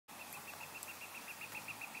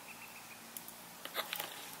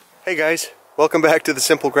Hey guys, welcome back to the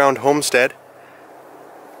Simple Ground Homestead.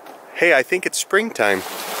 Hey, I think it's springtime.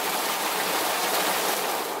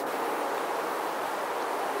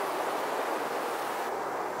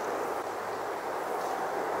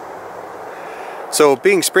 So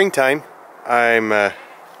being springtime, I'm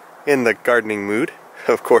in the gardening mood.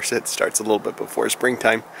 Of course it starts a little bit before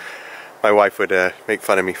springtime. My wife would make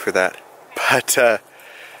fun of me for that. But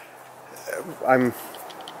I'm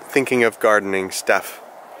thinking of gardening stuff.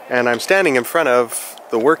 And I'm standing in front of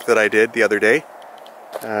the work that I did the other day.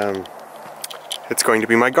 It's going to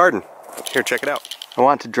be my garden. Here, check it out. I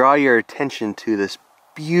want to draw your attention to this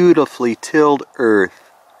beautifully tilled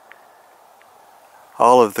earth.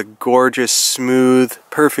 All of the gorgeous, smooth,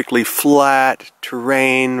 perfectly flat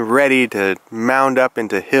terrain ready to mound up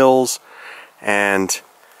into hills and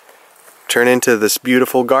turn into this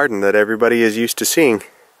beautiful garden that everybody is used to seeing.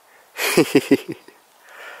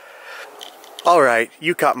 Alright,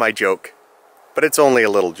 you caught my joke, but it's only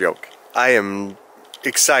a little joke. I am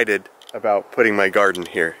excited about putting my garden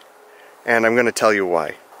here, and I'm going to tell you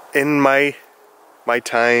why. In my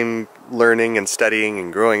time learning and studying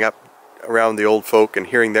and growing up around the old folk and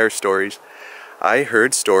hearing their stories, I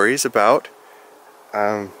heard stories about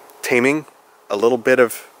taming a little bit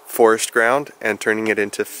of forest ground and turning it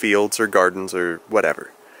into fields or gardens or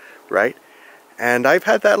whatever, right? And I've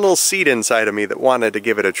had that little seed inside of me that wanted to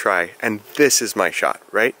give it a try, and this is my shot,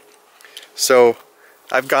 right? So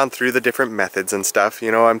I've gone through the different methods and stuff. You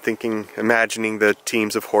know, I'm imagining the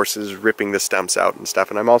teams of horses ripping the stumps out and stuff,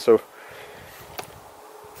 and I'm also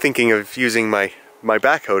thinking of using my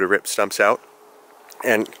backhoe to rip stumps out.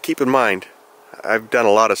 And keep in mind, I've done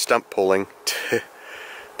a lot of stump pulling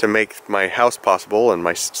to make my house possible and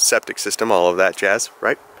my septic system, all of that jazz,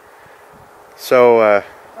 right? So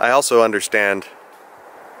I also understand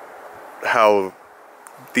how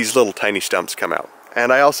these little tiny stumps come out.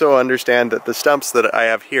 And I also understand that the stumps that I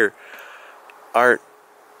have here aren't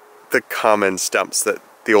the common stumps that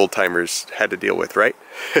the old timers had to deal with, right?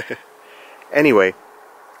 Anyway,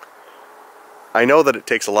 I know that it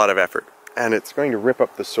takes a lot of effort, and it's going to rip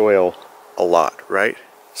up the soil a lot, right?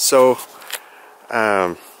 So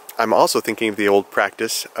I'm also thinking of the old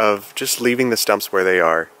practice of just leaving the stumps where they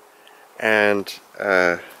are and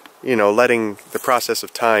you know, letting the process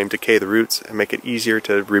of time decay the roots and make it easier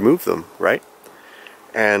to remove them, right?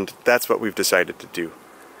 And that's what we've decided to do.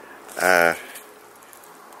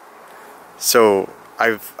 So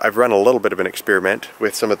I've run a little bit of an experiment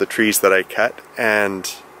with some of the trees that I cut,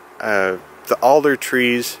 and the alder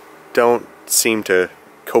trees don't seem to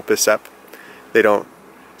coppice up. They don't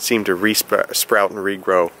seem to sprout and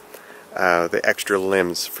regrow the extra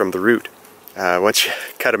limbs from the root. Once you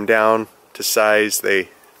cut them down to size, they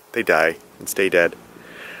die and stay dead.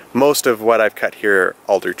 Most of what I've cut here are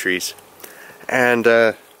alder trees. And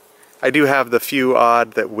I do have the few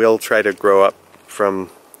odd that will try to grow up from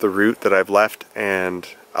the root that I've left, and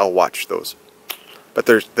I'll watch those. But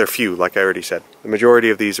they're few, like I already said. The majority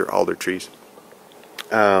of these are alder trees.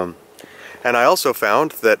 And I also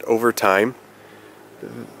found that over time,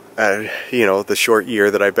 you know, the short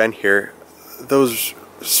year that I've been here, those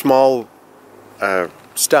small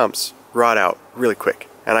stumps rot out really quick.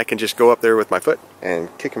 And I can just go up there with my foot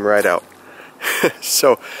and kick them right out.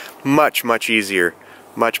 So much easier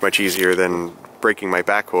than breaking my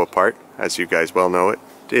backhoe apart. As you guys well know, it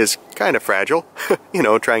is kind of fragile, you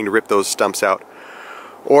know, trying to rip those stumps out,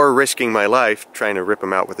 or risking my life trying to rip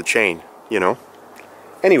them out with a chain, you know.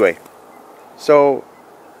 Anyway, so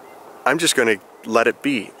I'm just going to let it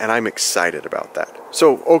be, and I'm excited about that.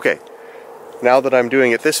 So okay, now that I'm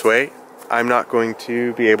doing it this way, I'm not going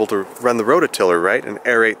to be able to run the rototiller, right, and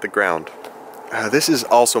aerate the ground. This is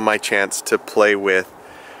also my chance to play with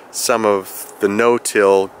some of the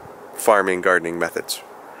no-till farming gardening methods.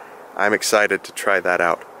 I'm excited to try that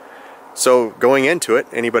out. So going into it,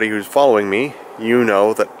 anybody who's following me, you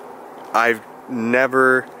know that I've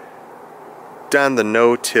never done the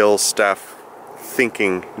no-till stuff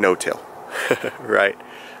thinking no-till, right?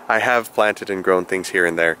 I have planted and grown things here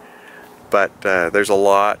and there, but there's a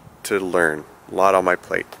lot to learn, a lot on my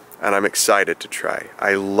plate, and I'm excited to try.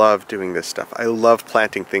 I love doing this stuff. I love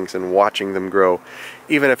planting things and watching them grow,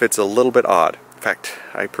 even if it's a little bit odd. In fact,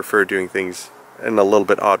 I prefer doing things in a little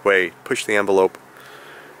bit odd way, push the envelope.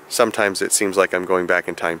 Sometimes it seems like I'm going back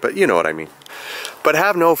in time, but you know what I mean. But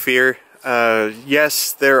have no fear.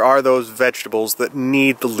 Yes, there are those vegetables that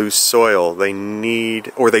need the loose soil. They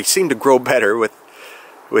seem to grow better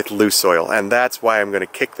with loose soil, and that's why I'm going to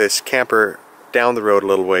kick this camper down the road a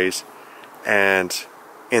little ways, and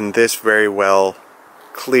in this very well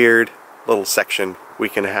cleared little section we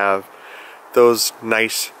can have those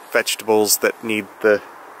nice vegetables that need the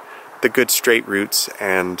the good straight roots,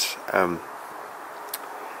 and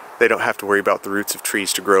they don't have to worry about the roots of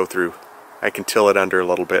trees to grow through. I can till it under a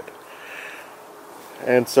little bit.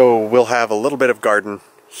 And so we'll have a little bit of garden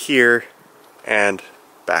here and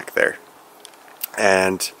back there.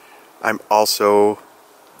 And I'm also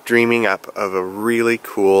dreaming up of a really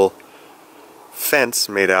cool fence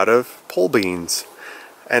made out of pole beans.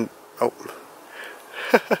 And, oh,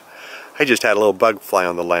 I just had a little bug fly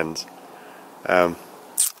on the lens.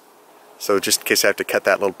 So just in case I have to cut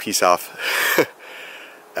that little piece off.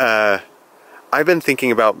 I've been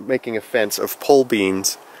thinking about making a fence of pole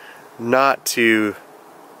beans, not to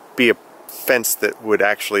be a fence that would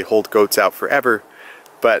actually hold goats out forever,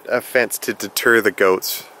 but a fence to deter the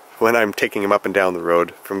goats when I'm taking them up and down the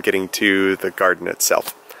road from getting to the garden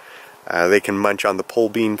itself. They can munch on the pole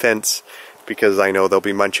bean fence because I know they'll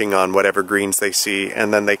be munching on whatever greens they see,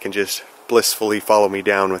 and then they can just blissfully follow me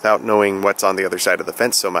down without knowing what's on the other side of the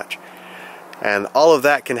fence so much. And all of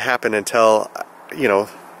that can happen until, you know,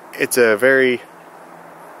 it's a very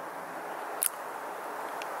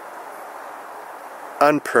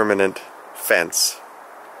unpermanent fence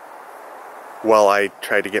while I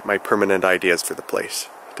try to get my permanent ideas for the place.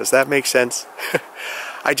 Does that make sense?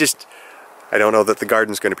 I don't know that the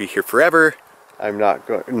garden's going to be here forever. I'm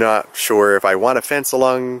not sure if I want a fence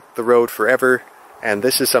along the road forever, and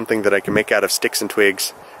this is something that I can make out of sticks and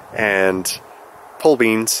twigs and pole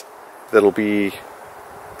beans that'll be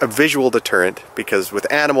a visual deterrent, because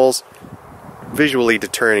with animals, visually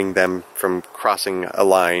deterring them from crossing a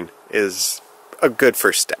line is a good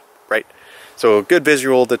first step, right? So a good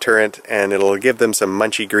visual deterrent, and it'll give them some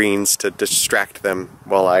munchy greens to distract them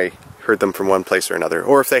while I herd them from one place or another.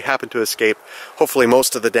 Or if they happen to escape, hopefully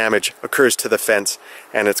most of the damage occurs to the fence,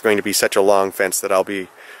 and it's going to be such a long fence that I'll be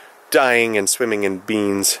dying and swimming in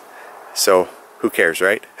beans. So who cares,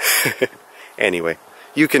 right? Anyway,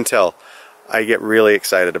 you can tell I get really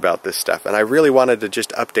excited about this stuff, and I really wanted to just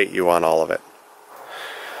update you on all of it.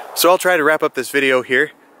 So I'll try to wrap up this video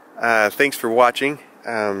here. Thanks for watching.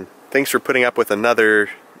 Thanks for putting up with another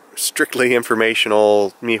strictly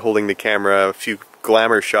informational, me holding the camera, a few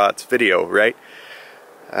glamour shots video, right?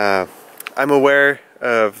 I'm aware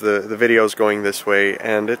of the videos going this way,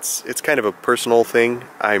 and it's kind of a personal thing.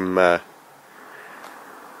 I'm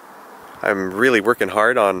really working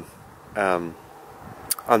hard on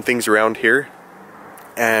things around here,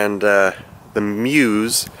 and the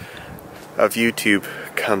muse of YouTube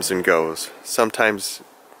comes and goes. Sometimes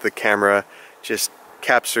the camera just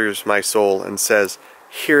captures my soul and says,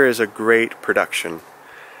 here is a great production.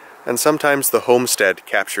 And sometimes the homestead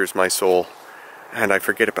captures my soul and I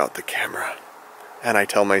forget about the camera, and I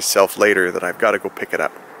tell myself later that I've got to go pick it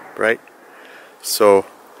up, right? So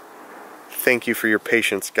thank you for your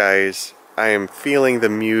patience, guys. I am feeling the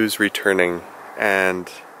muse returning, and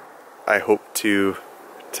I hope to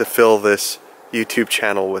fill this YouTube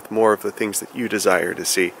channel with more of the things that you desire to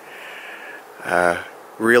see.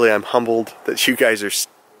 Really, I'm humbled that you guys are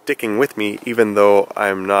sticking with me, even though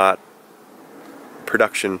I'm not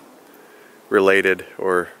production related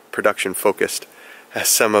or production focused as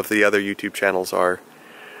some of the other YouTube channels are.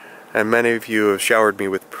 And many of you have showered me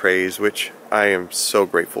with praise, which I am so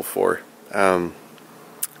grateful for.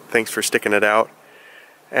 Thanks for sticking it out.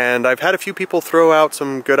 And I've had a few people throw out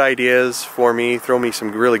some good ideas for me, throw me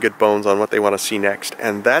some really good bones on what they want to see next,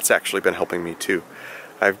 and that's actually been helping me too.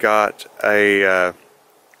 I've got a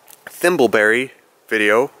thimbleberry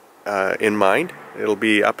video in mind. It'll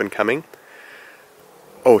be up and coming.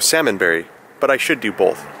 Oh, salmonberry, but I should do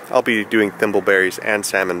both. I'll be doing thimbleberries and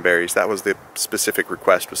salmonberries. That was the specific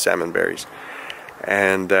request, was salmonberries.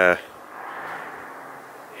 And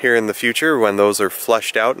here in the future, when those are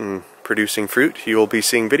flushed out and producing fruit, you will be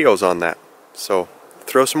seeing videos on that. So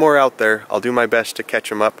throw some more out there. I'll do my best to catch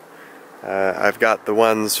them up. I've got the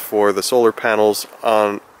ones for the solar panels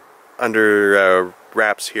under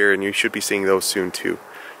wraps here, and you should be seeing those soon too.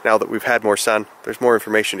 Now that we've had more sun, there's more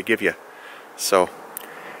information to give you. So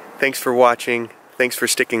thanks for watching. Thanks for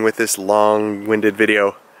sticking with this long-winded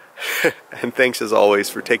video. And thanks as always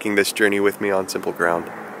for taking this journey with me on Simple Ground.